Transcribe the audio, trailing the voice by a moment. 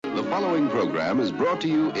following program is brought to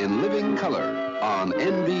you in living color on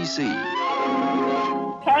NBC.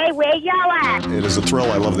 Hey, where y'all at? It is a thrill.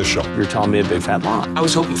 I love this show. You're telling me a big fat lie. I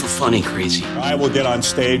was hoping for funny crazy. I will get on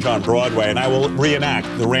stage on Broadway and I will reenact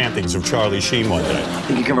the rantings of Charlie Sheen one day.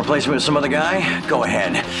 Think you can replace me with some other guy? Go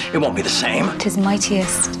ahead. It won't be the same. 'Tis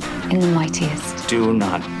mightiest in the mightiest. Do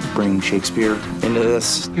not bring Shakespeare into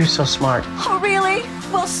this. You're so smart. Oh, really?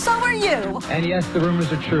 Well, so are you. And yes, the rumors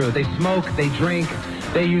are true. They smoke, they drink,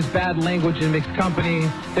 they use bad language in mixed company.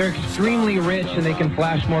 They're extremely rich and they can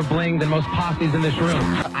flash more bling than most posses in this room.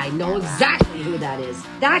 I know exactly who that is.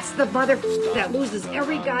 That's the mother that loses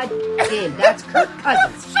every game. That's Kirk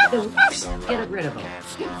Cousins. Get rid of him.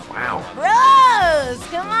 Wow. Bros,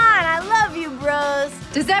 come on. I love you, bros.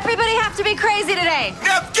 Does everybody have to be crazy today?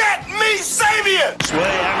 Now get me Sabian! Sway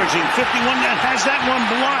averaging 51 and has that one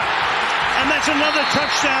blocked. And that's another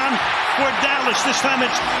touchdown for Dallas. This time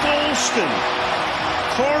it's Golston.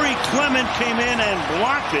 Corey Clement came in and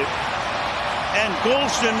blocked it. And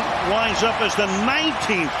Golston winds up as the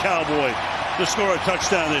 19th Cowboy to score a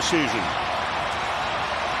touchdown this season.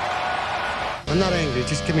 I'm not angry.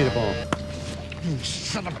 Just give me the ball.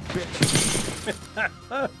 Son of a bitch.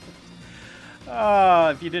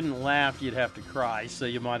 If you didn't laugh, you'd have to cry, so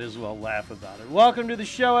you might as well laugh about it. Welcome to the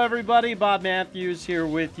show, everybody. Bob Matthews here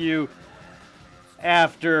with you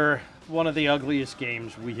after one of the ugliest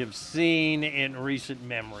games we have seen in recent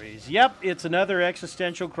memories. Yep, it's another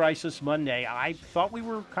Existential Crisis Monday. I thought we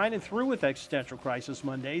were kind of through with Existential Crisis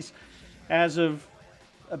Mondays as of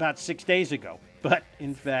about 6 days ago. But,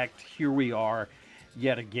 in fact, here we are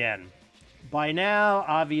yet again. By now,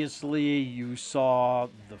 obviously, you saw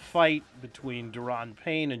the fight between Daron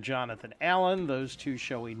Payne and Jonathan Allen, those two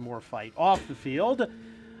showing more fight off the field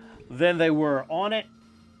than they were on it.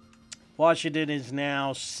 Washington is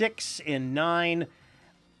now 6-9.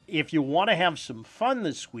 If you want to have some fun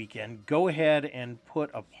this weekend, go ahead and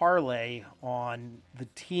put a parlay on the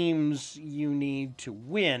teams you need to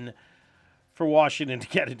win for Washington to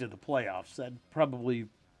get into the playoffs. That'd probably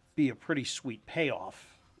be a pretty sweet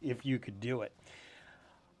payoff if you could do it.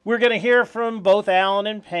 We're going to hear from both Allen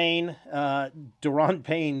and Payne. Daron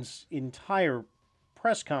Payne's entire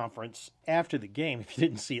press conference after the game, if you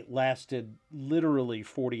didn't see it, lasted literally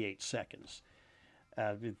 48 seconds.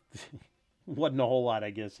 It wasn't a whole lot, I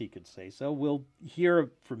guess he could say. So we'll hear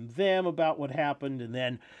from them about what happened, and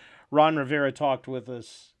then Ron Rivera talked with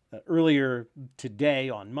us earlier today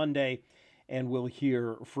on Monday, and we'll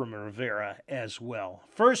hear from Rivera as well.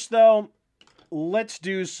 First, though, let's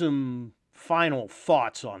do some final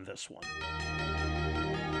thoughts on this one.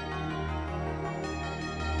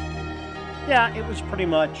 Yeah, it was pretty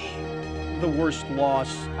much the worst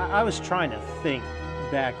loss. I was trying to think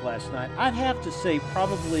back last night. I'd have to say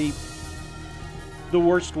probably the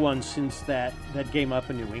worst one since that game up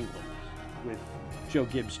in New England with Joe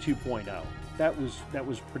Gibbs 2.0. That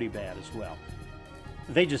was pretty bad as well.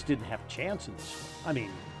 They just didn't have a chance in this. I mean,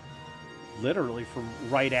 literally from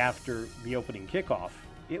right after the opening kickoff,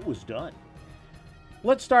 it was done.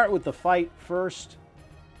 Let's start with the fight first.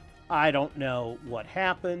 I don't know what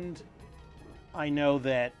happened. I know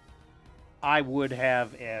that I would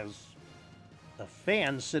have, as a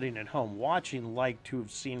fan sitting at home watching, liked to have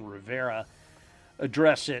seen Rivera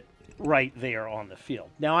address it right there on the field.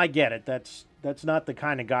 Now, I get it. That's not the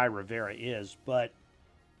kind of guy Rivera is, but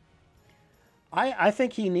I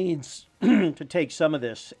think he needs to take some of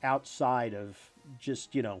this outside of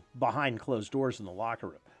just, behind closed doors in the locker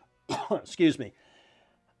room. Excuse me.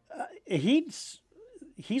 He's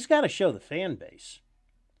got to show the fan base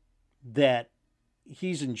that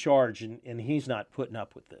he's in charge and he's not putting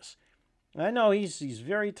up with this. I know he's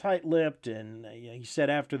very tight-lipped, and he said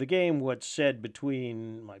after the game what's said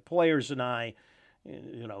between my players and I,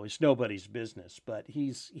 it's nobody's business. But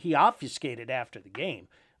he obfuscated after the game.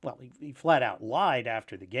 Well, he flat out lied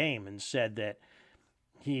after the game and said that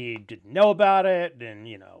he didn't know about it and,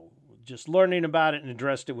 just learning about it, and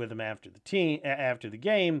addressed it with him after the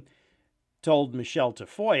game, told Michelle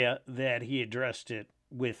Tafoya that he addressed it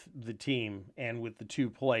with the team and with the two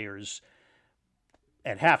players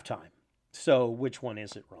at halftime. So which one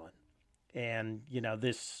is it, Ron? And,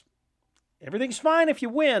 everything's fine if you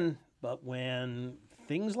win, but when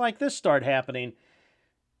things like this start happening,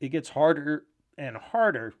 it gets harder and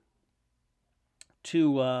harder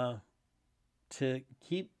to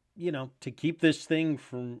keep this thing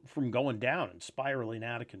from going down and spiraling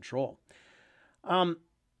out of control. I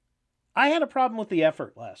had a problem with the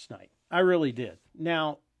effort last night. I really did.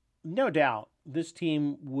 Now, no doubt, this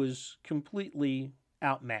team was completely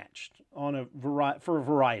outmatched for a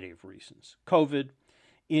variety of reasons. COVID,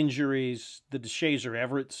 injuries, the DeShazer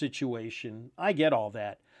Everett situation. I get all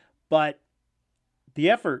that. But the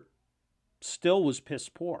effort still was piss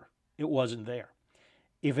poor. It wasn't there.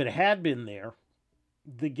 If it had been there,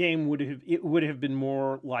 the game would have been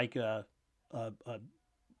more like a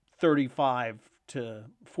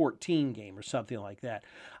 35-14 game or something like that.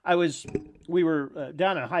 We were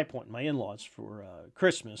down at High Point, my in-laws, for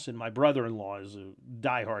Christmas, and my brother-in-law is a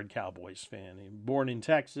diehard Cowboys fan, born in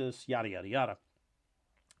Texas, yada yada yada.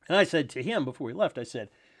 And I said to him before he left, I said,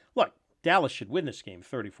 "Look, Dallas should win this game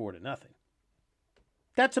 34-0.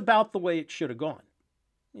 That's about the way it should have gone,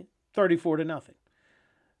 34-0,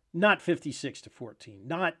 not 56-14,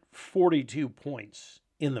 not 42 points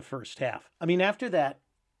in the first half. I mean, after that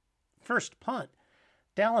first punt,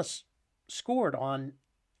 Dallas scored on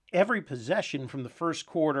every possession from the first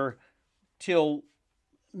quarter till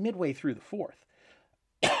midway through the fourth.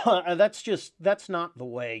 That's not the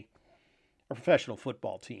way a professional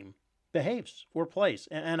football team behaves or plays.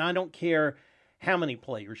 And I don't care how many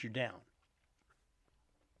players you're down.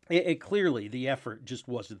 It clearly, the effort just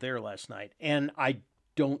wasn't there last night. And I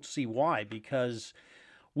don't see why, because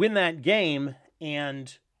win that game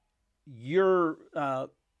and you're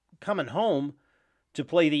coming home to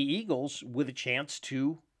play the Eagles with a chance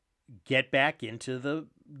to get back into the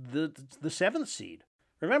 7th seed.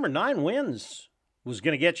 Remember, 9 wins was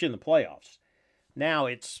going to get you in the playoffs. Now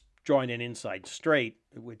it's drawing an inside straight,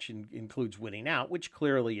 which includes winning out, which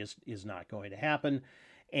clearly is not going to happen.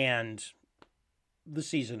 And the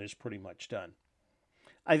season is pretty much done.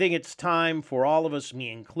 I think it's time for all of us,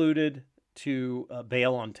 me included, to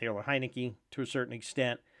bail on Taylor Heineke to a certain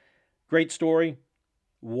extent. Great story.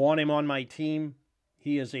 Want him on my team.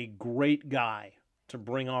 He is a great guy to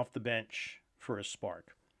bring off the bench for a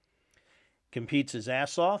spark. Competes his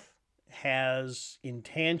ass off. Has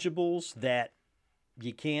intangibles that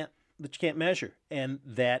you can't measure and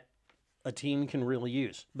that a team can really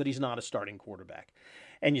use. But he's not a starting quarterback.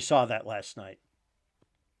 And you saw that last night.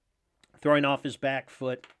 Throwing off his back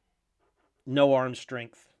foot, no arm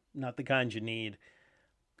strength, not the kind you need.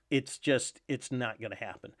 It's not going to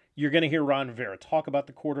happen. You're going to hear Ron Rivera talk about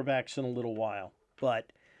the quarterbacks in a little while,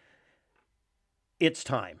 but it's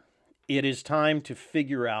time. It is time to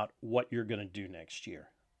figure out what you're going to do next year.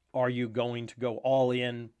 Are you going to go all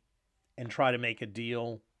in and try to make a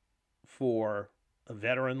deal for a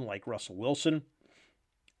veteran like Russell Wilson?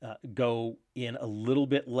 Go in a little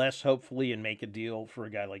bit less, hopefully, and make a deal for a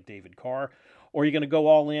guy like David Carr? Or are you going to go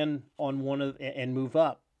all in on and move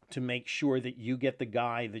up to make sure that you get the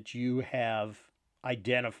guy that you have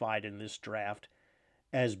identified in this draft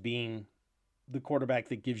as being the quarterback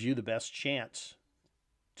that gives you the best chance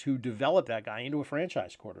to develop that guy into a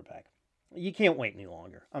franchise quarterback? You can't wait any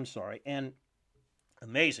longer. I'm sorry. And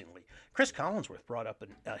amazingly, Chris Collinsworth brought up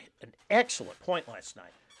an excellent point last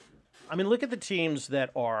night. I mean, look at the teams that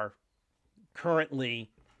are currently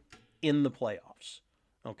in the playoffs,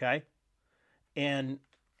 okay? And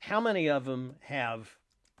how many of them have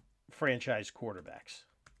franchise quarterbacks?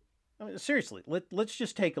 I mean, seriously, let's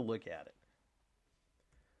just take a look at it.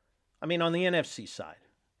 I mean, on the NFC side,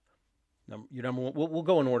 we'll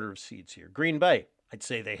go in order of seeds here. Green Bay, I'd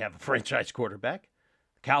say they have a franchise quarterback.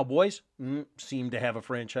 The Cowboys seem to have a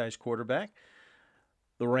franchise quarterback.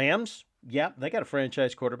 The Rams, yeah, they got a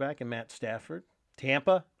franchise quarterback in Matt Stafford.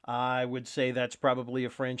 Tampa, I would say that's probably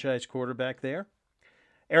a franchise quarterback there.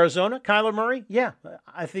 Arizona, Kyler Murray, yeah,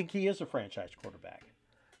 I think he is a franchise quarterback.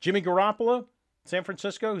 Jimmy Garoppolo, San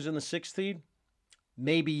Francisco, who's in the 6th seed,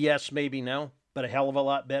 maybe yes, maybe no, but a hell of a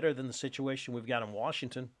lot better than the situation we've got in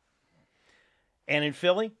Washington. And in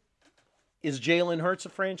Philly, is Jalen Hurts a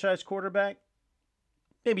franchise quarterback?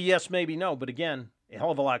 Maybe yes, maybe no, but again, a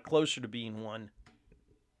hell of a lot closer to being one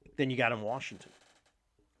than you got in Washington.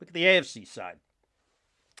 Look at the AFC side.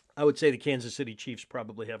 I would say the Kansas City Chiefs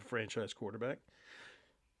probably have a franchise quarterback.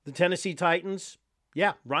 The Tennessee Titans,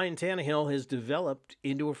 yeah, Ryan Tannehill has developed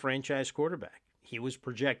into a franchise quarterback. He was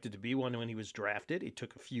projected to be one when he was drafted. It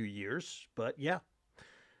took a few years, but yeah.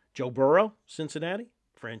 Joe Burrow, Cincinnati,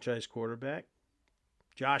 franchise quarterback.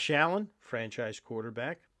 Josh Allen, franchise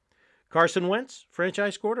quarterback. Carson Wentz,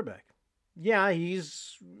 franchise quarterback. Yeah,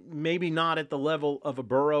 he's maybe not at the level of a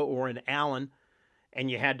Burrow or an Allen, and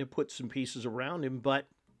you had to put some pieces around him, but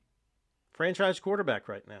franchise quarterback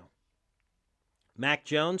right now. Mac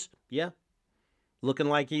Jones, yeah, looking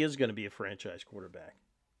like he is going to be a franchise quarterback.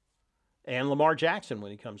 And Lamar Jackson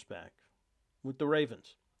when he comes back with the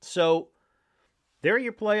Ravens. So there are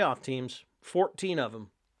your playoff teams, 14 of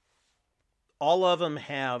them. All of them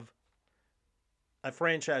have a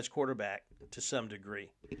franchise quarterback to some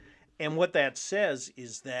degree. And what that says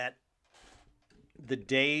is that the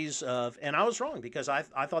days of, and I was wrong because I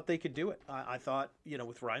thought they could do it. I thought,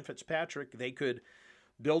 with Ryan Fitzpatrick, they could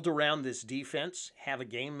build around this defense, have a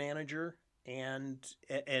game manager, and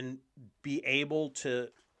be able to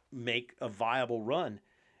make a viable run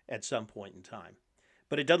at some point in time.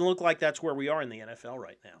 But it doesn't look like that's where we are in the NFL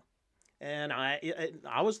right now. And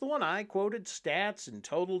I was the one, I quoted stats and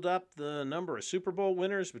totaled up the number of Super Bowl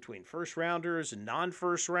winners between first rounders and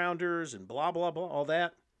non-first rounders and blah, blah, blah, all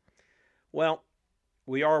that. Well,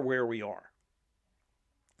 we are where we are.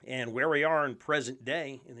 And where we are in present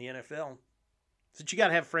day in the NFL is that you got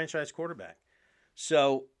to have a franchise quarterback.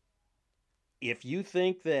 So if you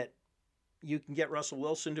think that you can get Russell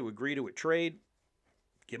Wilson to agree to a trade,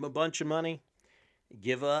 give him a bunch of money,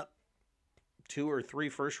 give up 2 or 3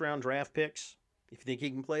 first-round draft picks, if you think he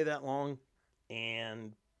can play that long,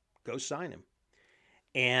 and go sign him.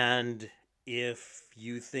 And if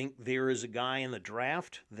you think there is a guy in the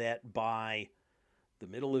draft that by the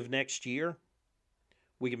middle of next year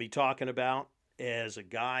we can be talking about as a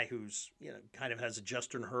guy who's, kind of has a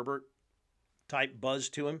Justin Herbert type buzz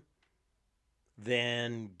to him,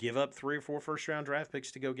 then give up 3 or 4 first-round draft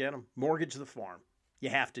picks to go get him. Mortgage the farm. You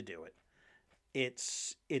have to do it.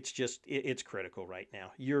 It's critical right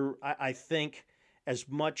now. I think as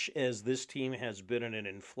much as this team has been at an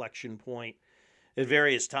inflection point at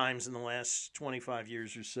various times in the last 25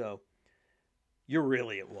 years or so, you're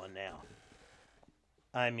really at one now.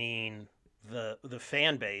 I mean, the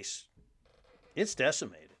fan base, it's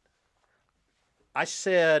decimated. I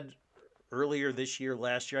said earlier this year,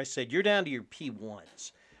 last year, I said, you're down to your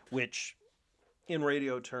P1s, which in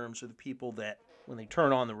radio terms are the people that when they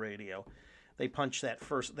turn on the radio, they punch that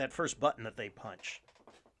first button that they punch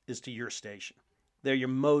is to your station. They're your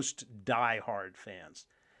most diehard fans.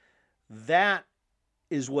 That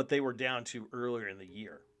is what they were down to earlier in the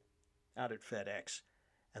year out at FedEx.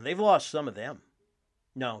 And they've lost some of them.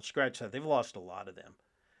 No, scratch that. They've lost a lot of them.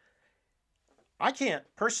 I can't,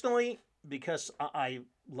 personally, because I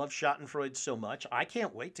love Schadenfreude so much, I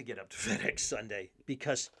can't wait to get up to FedEx Sunday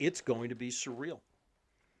because it's going to be surreal.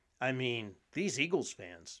 I mean, these Eagles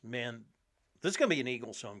fans, man, this is going to be an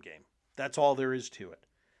Eagles home game. That's all there is to it.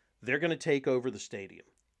 They're going to take over the stadium,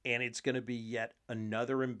 and it's going to be yet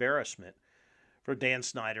another embarrassment for Dan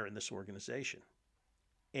Snyder and this organization.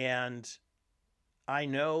 And I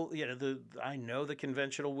know, the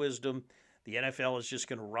conventional wisdom. The NFL is just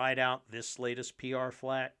going to ride out this latest PR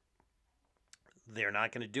flat. They're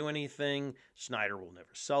not going to do anything. Snyder will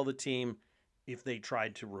never sell the team. If they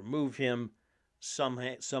tried to remove him some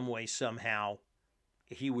way, somehow,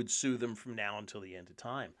 he would sue them from now until the end of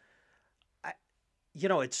time.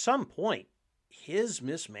 At some point, his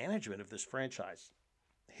mismanagement of this franchise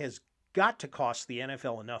has got to cost the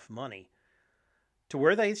NFL enough money to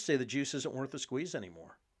where they say the juice isn't worth the squeeze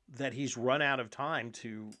anymore, that he's run out of time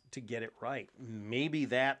to get it right. Maybe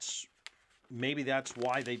that's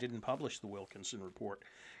why they didn't publish the Wilkinson report,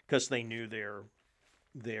 because they knew their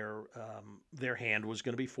hand was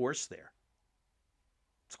going to be forced there.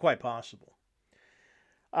 It's quite possible.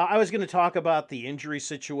 I was going to talk about the injury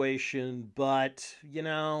situation, but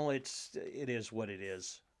it is what it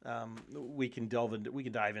is. We can dive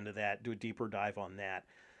into that, do a deeper dive on that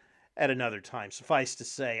at another time. Suffice to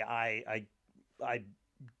say, I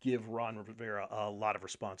give Ron Rivera a lot of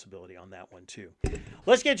responsibility on that one too.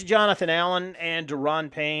 Let's get to Jonathan Allen and Deron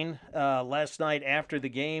Payne. Last night after the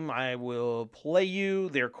game, I will play you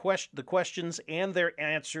the questions and their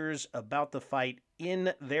answers about the fight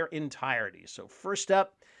in their entirety. So first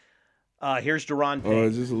up, here's Deron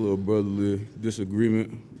Payne. Just a little brotherly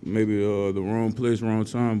disagreement. Maybe the wrong place, wrong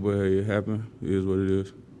time, but hey, it happened. It is what it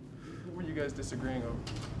is. What were you guys disagreeing over?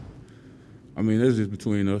 I mean, that's just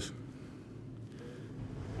between us.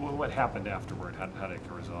 Well, what happened afterward? How did it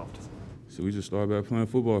get resolved? So we just started back playing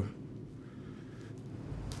football.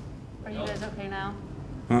 Are you guys okay now?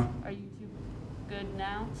 Huh? Are you two good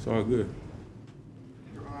now? It's all good.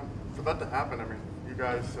 For that to happen, I mean, you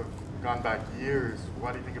guys have gone back years.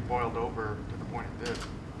 Why do you think it boiled over to the point it did?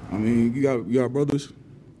 I mean, you got brothers.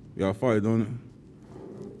 Y'all fight, don't it?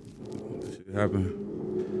 That shit happened.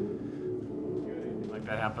 Anything like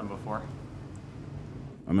that happened before?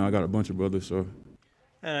 I mean, I got a bunch of brothers, so.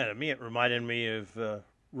 To me, it reminded me of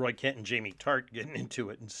Roy Kent and Jamie Tart getting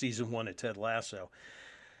into it in season 1 of Ted Lasso.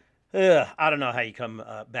 I don't know how you come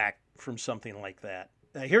back from something like that.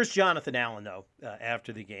 Here's Jonathan Allen, though,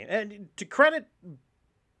 after the game. And to credit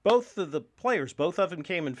both of the players, both of them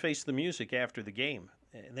came and faced the music after the game.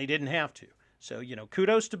 And they didn't have to. So,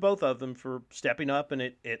 kudos to both of them for stepping up and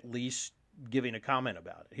at least giving a comment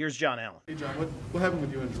about it. Here's John Allen. Hey, John, what happened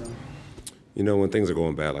with you and John? When things are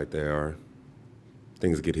going bad like they are,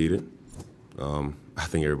 things get heated. I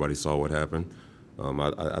think everybody saw what happened.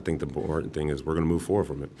 I think the important thing is we're going to move forward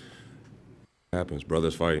from it. Happens.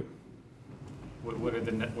 Brothers fight. What are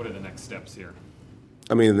the next steps here?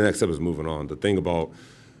 I mean, the next step is moving on. The thing about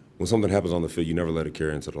when something happens on the field, you never let it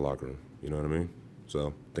carry into the locker room. You know what I mean?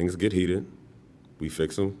 So things get heated. We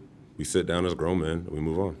fix them. We sit down as grown men, and we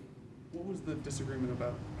move on. What was the disagreement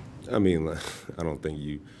about? I mean, I don't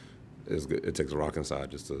think it takes a rock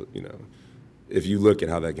inside just to, if you look at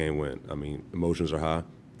how that game went, I mean, emotions are high,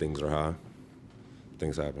 things are high,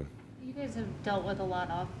 things happen. You guys have dealt with a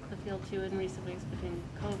lot off the field, too, in recent weeks between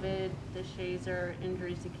COVID, the Shazer,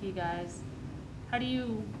 injuries to key guys. How do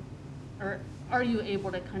you, or are you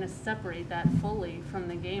able to kind of separate that fully from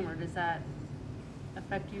the game, or does that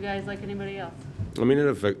affect you guys like anybody else? I mean,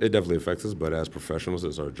 it definitely affects us, but as professionals,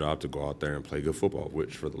 it's our job to go out there and play good football,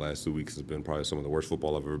 which for the last 2 weeks has been probably some of the worst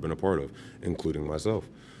football I've ever been a part of, including myself.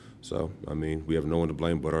 So, I mean, we have no one to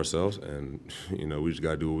blame but ourselves, and, we just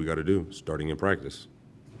got to do what we got to do, starting in practice.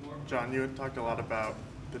 John, you had talked a lot about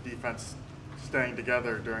the defense staying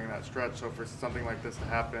together during that stretch, so for something like this to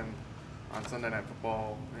happen on Sunday Night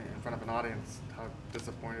Football in front of an audience, how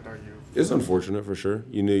disappointed are you? It's unfortunate for sure.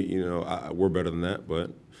 We're better than that,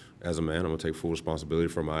 but as a man, I'm gonna take full responsibility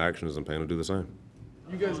for my actions and plan to do the same.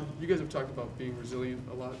 You guys have talked about being resilient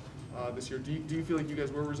a lot this year. Do you feel like you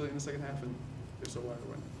guys were resilient in the second half, and if so, why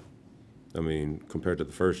or when? I mean, compared to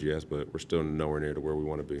the first, yes, but we're still nowhere near to where we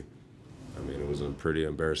want to be. I mean, it was a pretty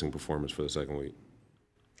embarrassing performance for the second week.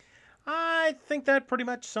 I think that pretty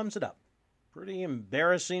much sums it up. Pretty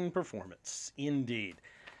embarrassing performance, indeed.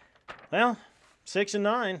 Well,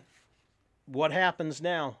 6-9. What happens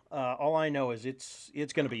now? All I know is it's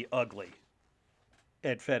going to be ugly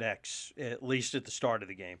at FedEx, at least at the start of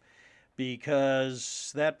the game,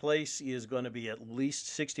 because that place is going to be at least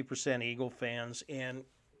 60% Eagle fans. And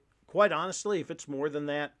quite honestly, if it's more than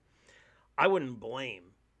that, I wouldn't blame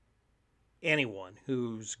anyone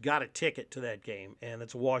who's got a ticket to that game and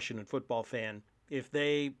it's a Washington football fan if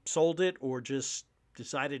they sold it or just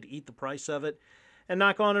decided to eat the price of it and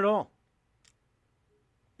not gone at all.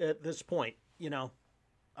 At this point,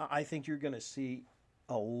 I think you're going to see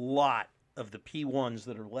a lot of the P1s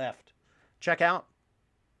that are left check out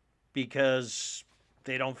because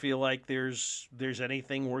they don't feel like there's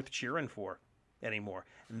anything worth cheering for anymore.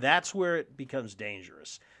 That's where it becomes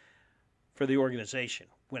dangerous for the organization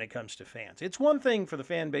when it comes to fans. It's one thing for the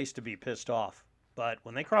fan base to be pissed off, but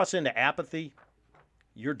when they cross into apathy,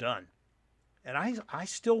 you're done. And I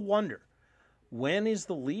still wonder, when is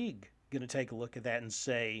the league going to take a look at that and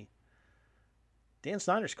say, Dan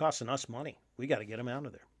Snyder's costing us money. We got to get him out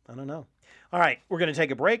of there. I don't know. All right, we're going to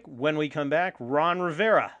take a break. When we come back, Ron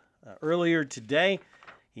Rivera. Earlier today,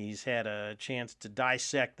 he's had a chance to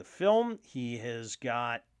dissect the film. He has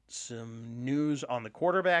got some news on the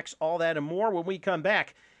quarterbacks, all that and more when we come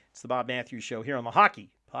back. It's the Bob Matthews Show here on the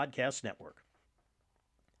Hockey Podcast Network.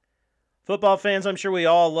 Football fans, I'm sure we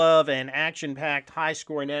all love an action-packed,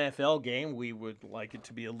 high-scoring NFL game. We would like it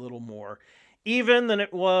to be a little more even than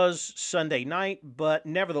it was Sunday night, but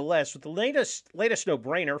nevertheless, with the latest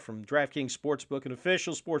no-brainer from DraftKings Sportsbook, an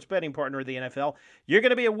official sports betting partner of the NFL, you're going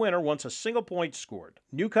to be a winner once a single point scored.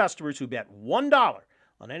 New customers who bet $1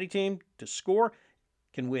 on any team to score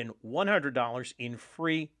can win $100 in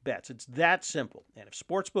free bets. It's that simple. And if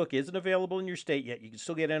Sportsbook isn't available in your state yet, you can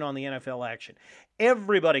still get in on the NFL action.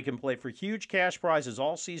 Everybody can play for huge cash prizes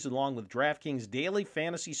all season long with DraftKings daily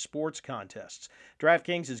fantasy sports contests.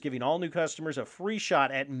 DraftKings is giving all new customers a free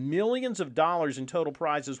shot at millions of dollars in total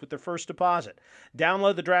prizes with their first deposit.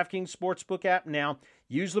 Download the DraftKings Sportsbook app now.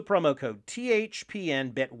 Use the promo code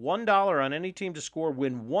THPN. Bet $1 on any team to score.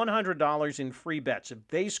 Win $100 in free bets. If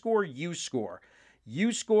they score, you score.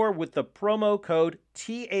 You score with the promo code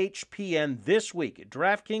THPN this week at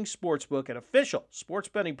DraftKings Sportsbook, an official sports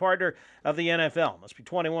betting partner of the NFL. Must be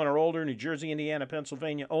 21 or older, New Jersey, Indiana,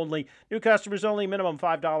 Pennsylvania only. New customers only. Minimum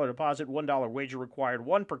 $5 deposit, $1 wager required.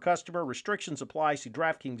 One per customer. Restrictions apply. See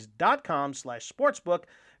DraftKings.com/sportsbook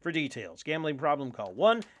for details. Gambling problem? Call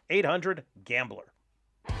 1-800-GAMBLER.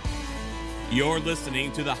 You're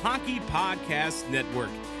listening to the Hockey Podcast Network,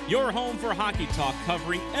 your home for hockey talk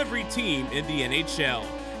covering every team in the NHL.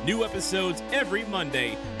 New episodes every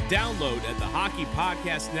Monday. Download at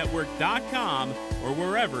thehockeypodcastnetwork.com or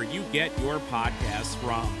wherever you get your podcasts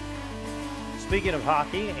from. Speaking of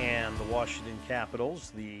hockey and the Washington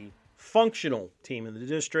Capitals, the functional team in the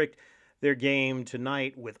district, their game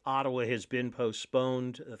tonight with Ottawa has been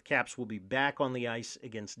postponed. The Caps will be back on the ice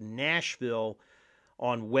against Nashville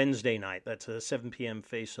on Wednesday night. That's a 7 p.m.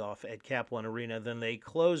 face-off at Cap One Arena. Then they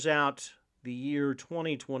close out the year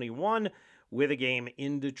 2021 with a game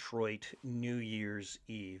in Detroit New Year's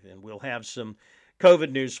Eve. And we'll have some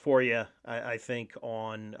COVID news for you, I think,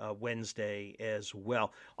 on Wednesday as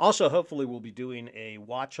well. Also, hopefully, we'll be doing a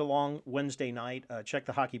watch-along Wednesday night. Check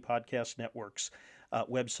the Hockey Podcast Network's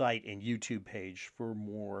website and YouTube page for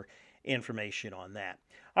more information on that.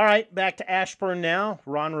 All right, back to Ashburn now.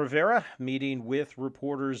 Ron Rivera meeting with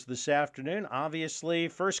reporters this afternoon. Obviously,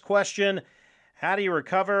 first question, how do you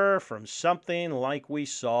recover from something like we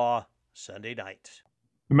saw Sunday night?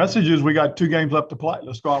 The message is we got 2 games left to play.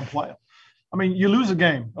 Let's go out and play them. I mean, you lose a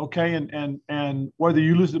game, okay, and whether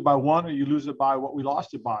you lose it by 1 or you lose it by what we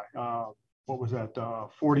lost it by, what was that,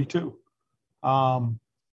 42?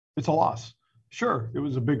 It's a loss. Sure, it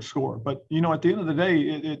was a big score, but at the end of the day,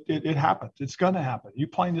 it happens. It's going to happen. You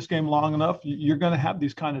playing this game long enough, you're going to have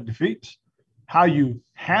these kind of defeats. How you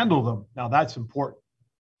handle them, now that's important.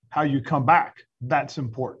 How you come back, that's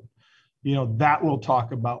important. That will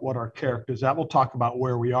talk about what our character is. That will talk about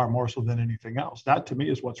where we are more so than anything else. That to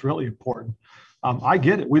me is what's really important. I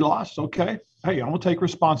get it. We lost. Okay. Hey, I'm going to take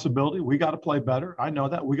responsibility. We got to play better. I know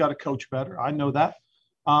that. We got to coach better. I know that.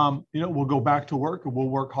 We'll go back to work and we'll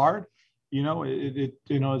work hard.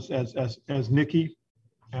 As Nikki,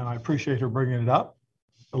 and I appreciate her bringing it up,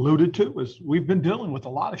 alluded to, is we've been dealing with a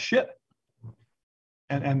lot of shit.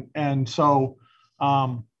 So,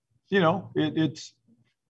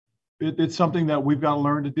 it's something that we've got to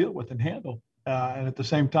learn to deal with and handle, and at the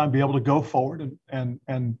same time be able to go forward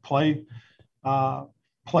and play to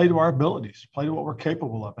our abilities, play to what we're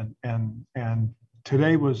capable of. And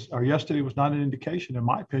yesterday was not an indication, in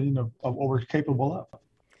my opinion, of what we're capable of.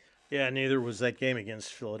 Yeah, neither was that game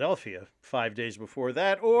against Philadelphia 5 days before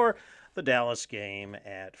that, or the Dallas game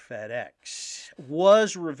at FedEx.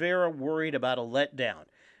 Was Rivera worried about a letdown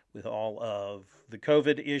with all of the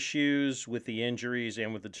COVID issues, with the injuries,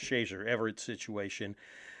 and with the Shazer Everett situation?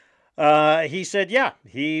 He said, yeah,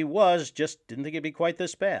 he was, just didn't think it'd be quite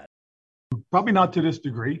this bad. Probably not to this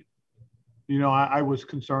degree. I was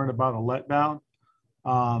concerned about a letdown.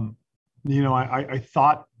 I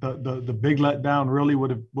thought the big letdown really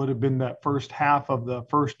would have been that first half of the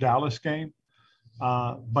first Dallas game.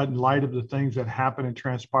 But in light of the things that happened and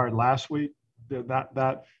transpired last week,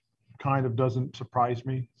 that kind of doesn't surprise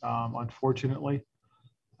me, unfortunately.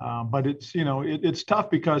 But it's tough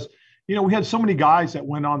because, we had so many guys that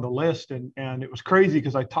went on the list, and it was crazy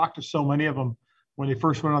because I talked to so many of them when they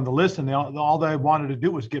first went on the list, and all they wanted to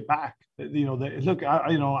do was get back. I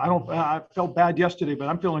felt bad yesterday, but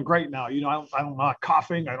I'm feeling great now. I'm not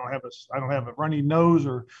coughing. I don't have a runny nose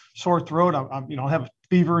or sore throat. I don't have a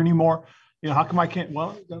fever anymore. How come I can't?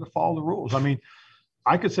 Well, you got to follow the rules. I mean,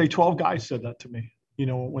 I could say 12 guys said that to me.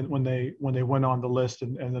 When they went on the list,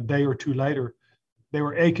 and a day or two later, they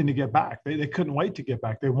were aching to get back. They couldn't wait to get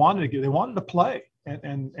back. They wanted to play,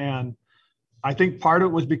 and I think part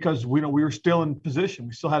of it was because we were still in position.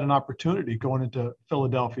 We still had an opportunity going into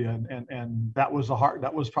Philadelphia, and that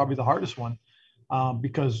was probably the hardest one,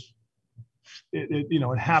 because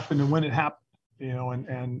it happened, and when it happened,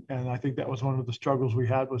 and I think that was one of the struggles we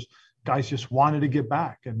had, was guys just wanted to get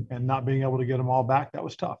back, and not being able to get them all back. That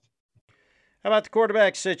was tough. How about the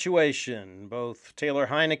quarterback situation? Both Taylor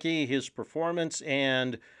Heineke, his performance,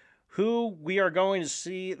 and who we are going to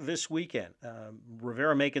see this weekend.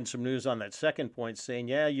 Rivera making some news on that second point, saying,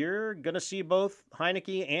 yeah, you're going to see both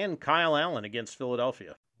Heineke and Kyle Allen against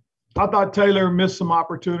Philadelphia. I thought Taylor missed some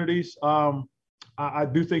opportunities. I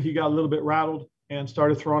do think he got a little bit rattled and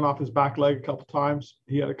started throwing off his back leg a couple times.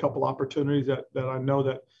 He had a couple opportunities that I know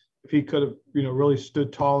that if he could have, really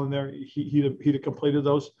stood tall in there, he'd have completed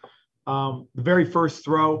those. The very first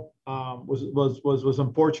throw was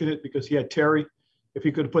unfortunate because he had Terry. If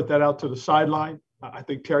he could have put that out to the sideline, I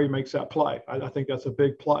think Terry makes that play. I think that's a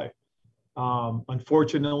big play.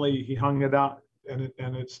 Unfortunately, he hung it out, and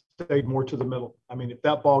it stayed more to the middle. I mean, if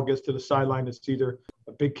that ball gets to the sideline, it's either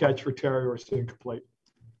a big catch for Terry or it's incomplete.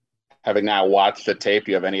 Having now watched the tape,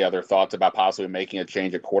 do you have any other thoughts about possibly making a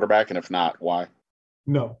change at quarterback? And if not, why?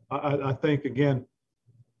 No, I think, again,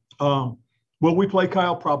 will we play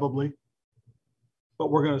Kyle? Probably. But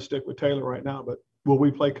we're going to stick with Taylor right now. But will we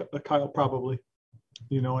play Kyle? Probably.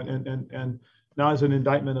 And not as an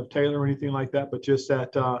indictment of Taylor or anything like that, but just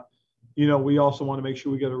that, we also want to make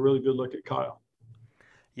sure we get a really good look at Kyle.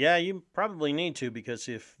 Yeah, you probably need to, because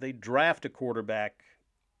if they draft a quarterback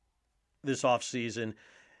this offseason,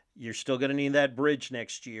 you're still going to need that bridge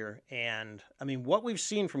next year. And, I mean, what we've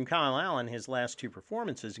seen from Kyle Allen, his last two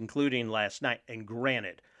performances, including last night, and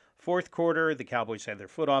granted, fourth quarter, the Cowboys had their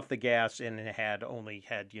foot off the gas and only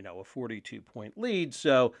had a 42-point lead,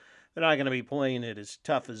 so they're not going to be playing it as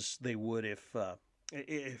tough as they would if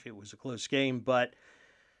it was a close game. But,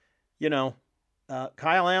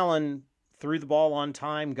 Kyle Allen threw the ball on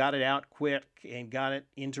time, got it out quick, and got it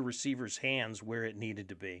into receivers' hands where it needed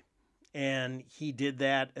to be. And he did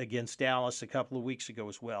that against Dallas a couple of weeks ago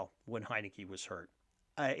as well when Heineke was hurt.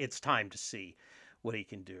 It's time to see what he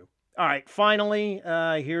can do. All right, finally,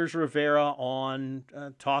 here's Rivera on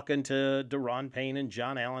talking to Deron Payne and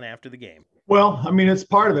John Allen after the game. Well, I mean, it's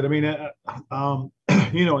part of it. I mean,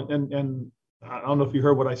 you know, and I don't know if you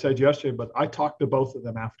heard what I said yesterday, but I talked to both of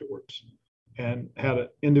them afterwards and had an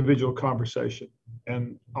individual conversation.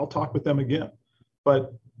 And I'll talk with them again.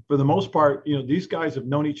 But for the most part, you know, these guys have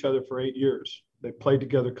known each other for 8 years. They played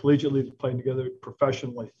together collegiately, they played together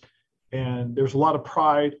professionally. And there's a lot of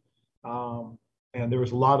pride. And there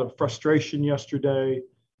was a lot of frustration yesterday.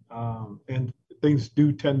 And things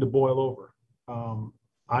do tend to boil over.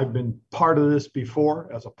 I've been part of this before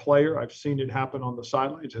as a player. I've seen it happen on the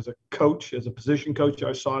sidelines. As a coach, as a position coach,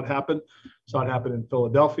 I saw it happen. Saw it happen in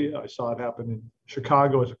Philadelphia. I saw it happen in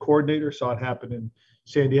Chicago as a coordinator. Saw it happen in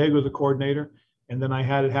San Diego as a coordinator. And then I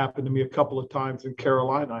had it happen to me a couple of times in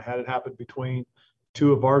Carolina. I had it happen between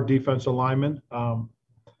two of our defensive linemen,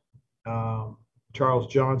 Charles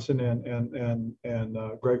Johnson and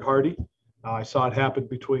Greg Hardy. I saw it happen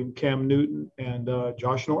between Cam Newton and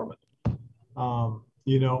Josh Norman.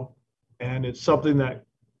 You know, and it's something that,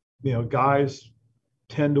 you know, guys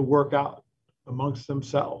tend to work out amongst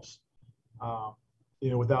themselves, you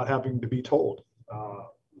know, without having to be told.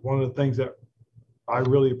 One of the things that I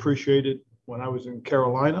really appreciated when I was in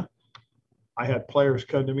Carolina, I had players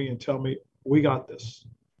come to me and tell me, we got this.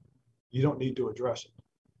 You don't need to address it,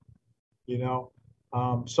 you know?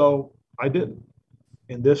 So I didn't.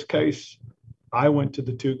 In this case, I went to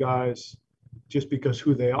the two guys just because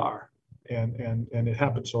who they are. And it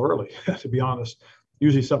happened so early, to be honest.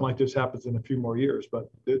 Usually something like this happens in a few more years, but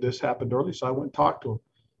this happened early. So I went and talked to them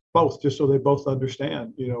both, just so they both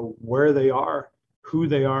understand, you know, where they are, who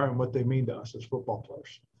they are, and what they mean to us as football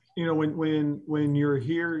players. You know, when you're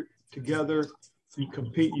here together, you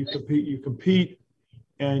compete,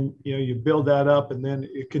 and, you know, you build that up and then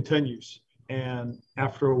it continues. And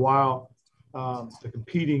after a while, the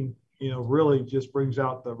competing, you know, really just brings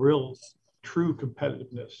out the real true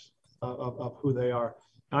competitiveness of who they are.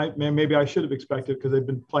 Maybe I should have expected, because they've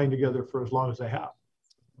been playing together for as long as they have,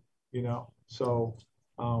 you know. So,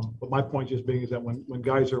 but my point just being is that when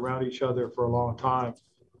guys are around each other for a long time,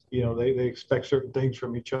 you know, they expect certain things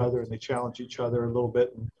from each other and they challenge each other a little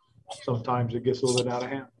bit, and sometimes it gets a little bit out of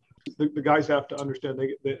hand. The guys have to understand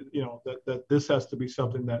you know, that this has to be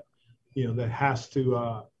something that, you know, that has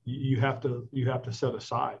to you have to set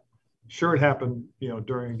aside. Sure, it happened, you know,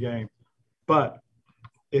 during a game, but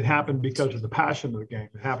it happened because of the passion of the game.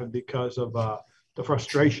 It happened because of the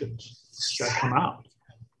frustrations that come out.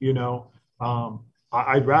 You know,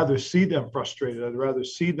 I'd rather see them frustrated. I'd rather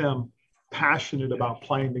see them passionate about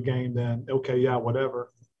playing the game than, okay, yeah,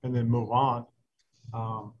 whatever, and then move on.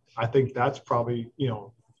 I think that's probably, you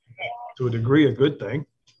know, to a degree, a good thing.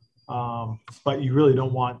 But you really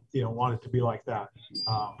don't want it to be like that,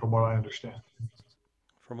 from what I understand.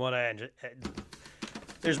 From what I understand,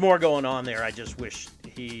 there's more going on there. I just wish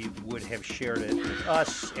he would have shared it with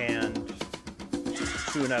us and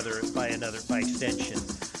by extension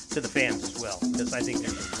to the fans as well, because I think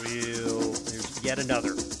there's yet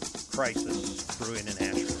another crisis brewing in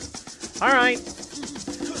Asheville. All right,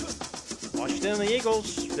 Washington and the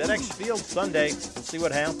Eagles, FedEx Field Sunday. We'll see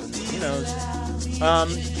what happens. Who knows?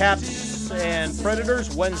 Caps and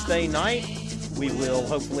Predators Wednesday night. We will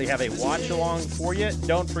hopefully have a watch-along for you.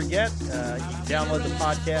 Don't forget, you can download the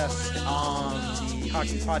podcast on the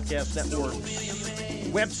Hockey Podcast Network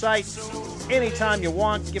website anytime you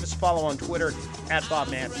want. Give us a follow on Twitter at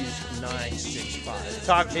BobMatthews965.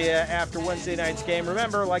 Talk to you after Wednesday night's game.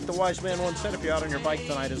 Remember, like the wise man once said, if you're out on your bike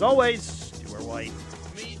tonight, as always, wear white.